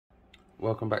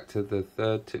welcome back to the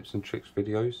third tips and tricks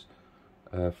videos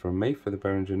from me for the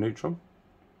Behring Neutron.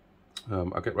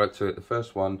 I'll get right to it. The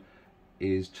first one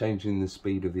is changing the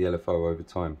speed of the LFO over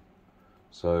time.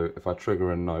 So if I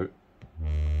trigger a note,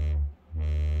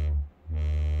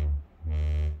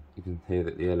 you can hear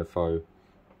that the LFO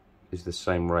is the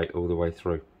same rate all the way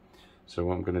through. So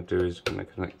what I'm going to do is I'm going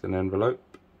to connect an envelope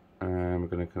and we're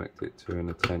going to connect it to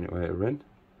an attenuator in,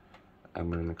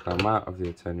 and we're going to come out of the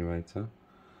attenuator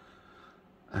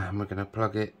and we're going to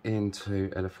plug it into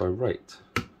LFO rate.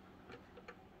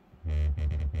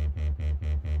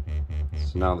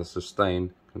 So now the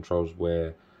sustain controls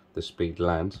where the speed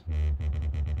lands.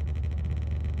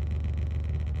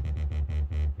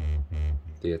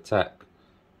 The attack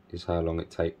is how long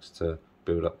it takes to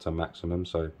build up to maximum,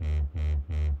 so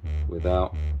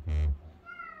without,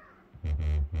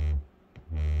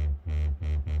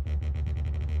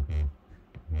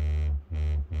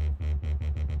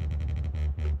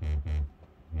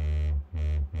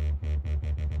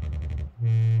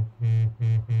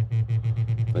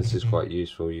 this is quite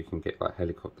useful. You can get like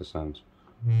helicopter sounds,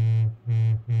 and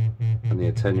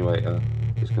the attenuator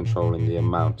is controlling the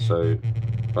amount. So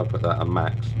if I put that at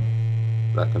max,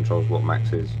 that controls what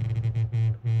max is.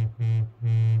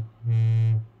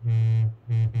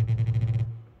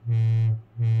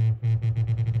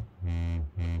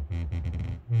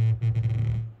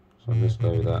 So let's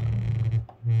go with that.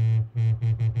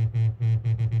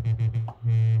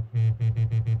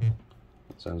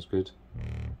 Sounds good.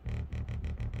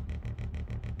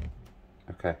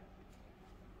 Okay.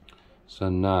 So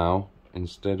now,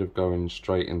 instead of going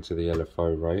straight into the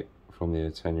LFO rate from the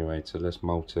attenuator, let's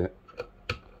mult it.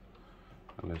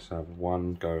 And let's have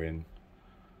one going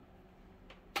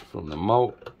from the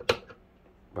mult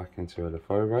back into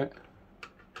LFO rate.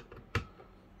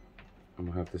 And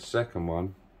we'll have the second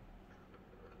one,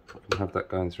 we can have that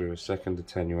going through a second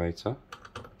attenuator.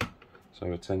 So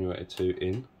attenuator 2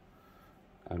 in,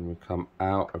 and we come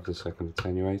out of the second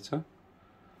attenuator,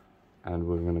 and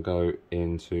we're going to go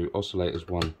into oscillators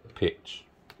 1 pitch.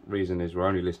 Reason is we're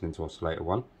only listening to oscillator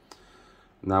 1.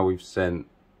 Now we've sent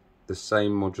the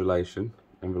same modulation,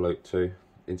 envelope 2,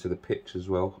 into the pitch as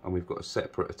well, and we've got a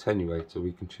separate attenuator.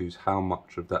 We can choose how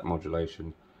much of that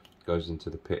modulation goes into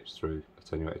the pitch through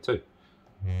attenuator 2.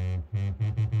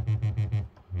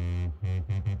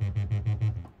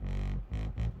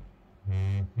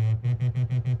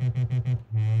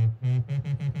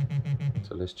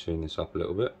 So let's tune this up a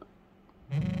little bit.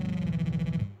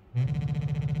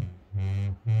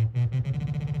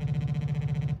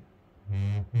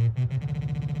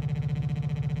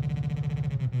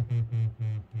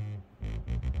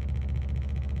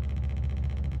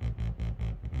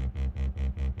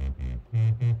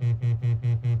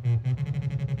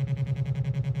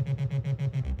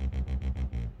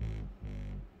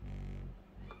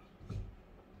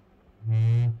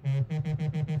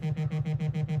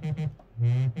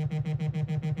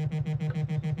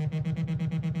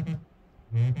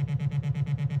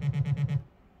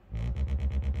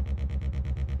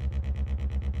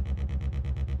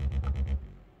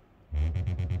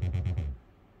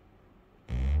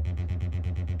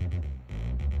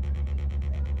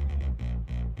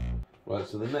 Right,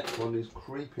 so the next one is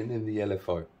creeping in the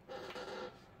LFO.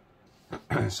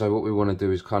 So what we want to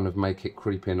do is kind of make it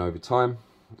creep in over time.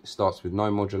 It starts with no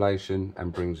modulation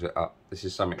and brings it up. This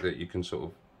is something that you can sort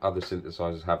of, other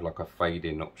synthesizers have like a fade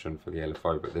in option for the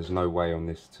LFO, but there's no way on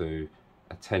this to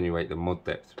attenuate the mod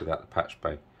depth without the patch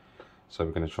bay. So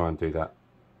we're going to try and do that.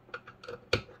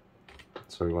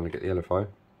 So we want to get the LFO,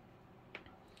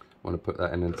 want to put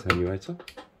that in an attenuator.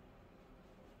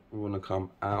 We want to come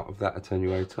out of that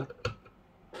attenuator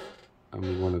and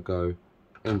we want to go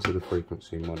into the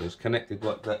frequency mod. It's connected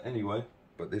like that anyway,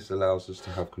 but this allows us to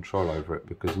have control over it,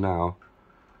 because now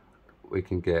we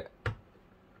can get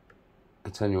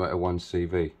attenuator 1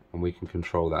 CV and we can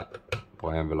control that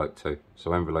by envelope 2.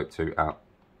 So envelope 2 out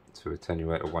to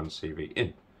attenuator 1 CV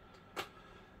in.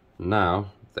 Now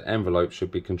the envelope should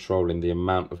be controlling the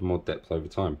amount of mod depth over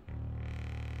time.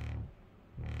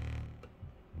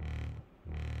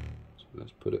 So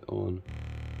let's put it on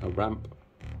a ramp.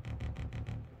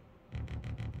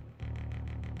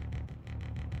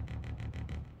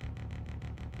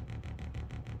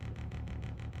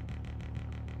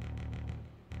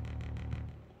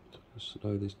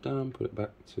 Slow this down, put it back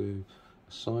to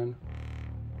a sine.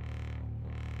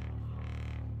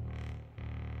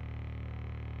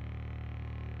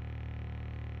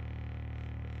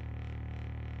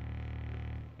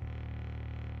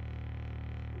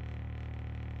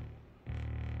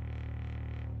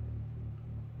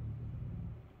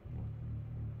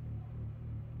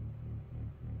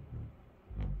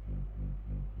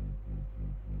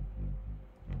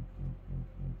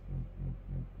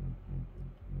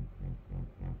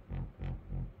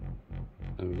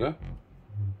 There we go.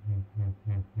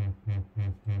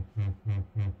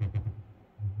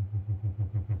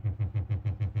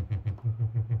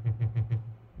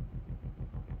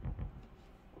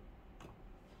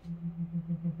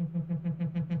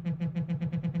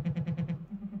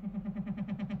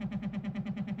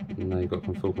 And now you've got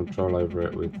full control over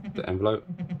it with the envelope.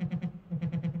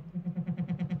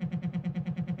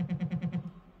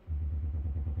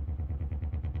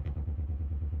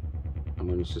 And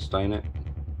when you sustain it,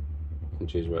 you can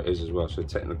choose where it is as well. So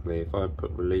technically, if I put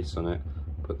release on it,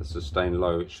 put the sustain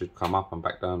low, it should come up and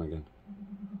back down again.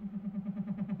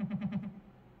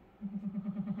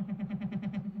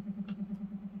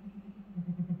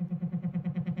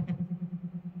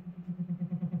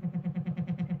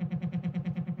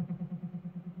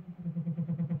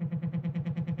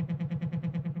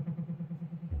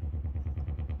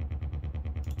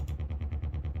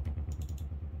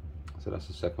 So that's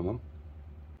the second one.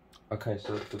 Okay,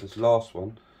 so for this last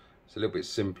one, it's a little bit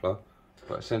simpler,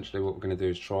 but essentially what we're going to do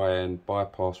is try and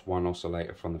bypass one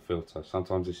oscillator from the filter.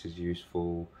 Sometimes this is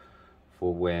useful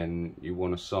for when you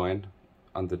want a sine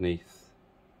underneath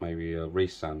maybe a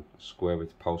resound, a square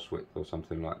with pulse width or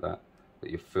something like that, that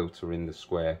you're filtering the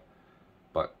square,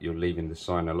 but you're leaving the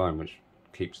sine alone, which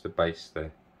keeps the bass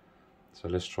there. So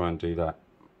let's try and do that.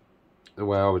 The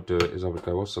way I would do it is I would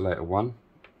go oscillator 1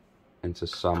 into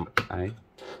sum A.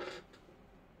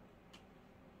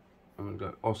 I'm going to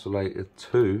go oscillator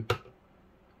 2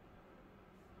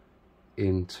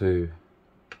 into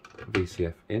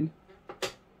VCF in.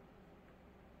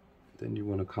 Then you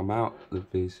want to come out the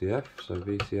VCF, so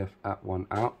VCF at 1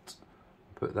 out,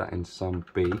 put that in sum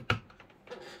B.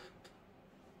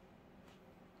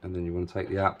 And then you want to take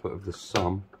the output of the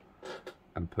sum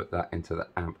and put that into the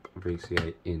amp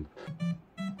VCA in.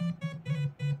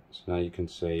 So now you can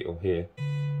see or hear,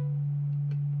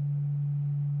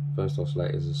 first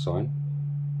oscillator is a sine,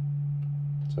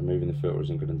 so moving the filter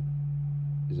isn't going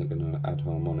to add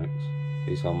harmonics.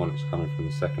 These harmonics are coming from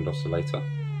the second oscillator.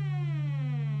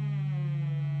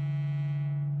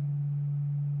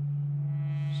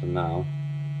 So now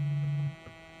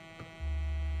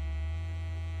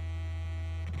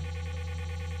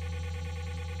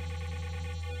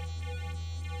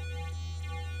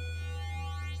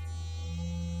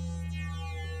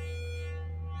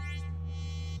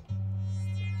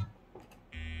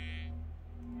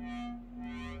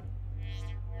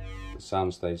the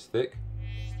sound stays thick.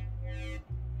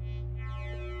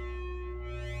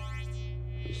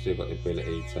 You've still got the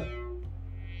ability to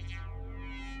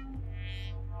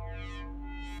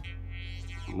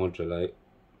modulate.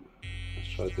 Let's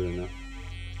try doing that.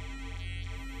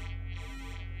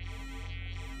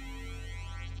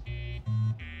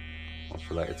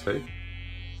 Oscillator 2.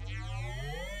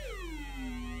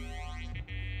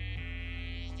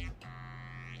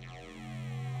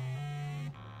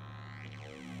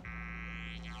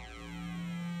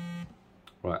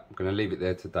 Right, I'm going to leave it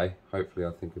there today. Hopefully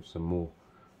I'll think of some more.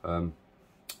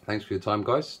 Thanks for your time,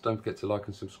 guys. Don't forget to like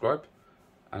and subscribe,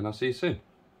 and I'll see you soon.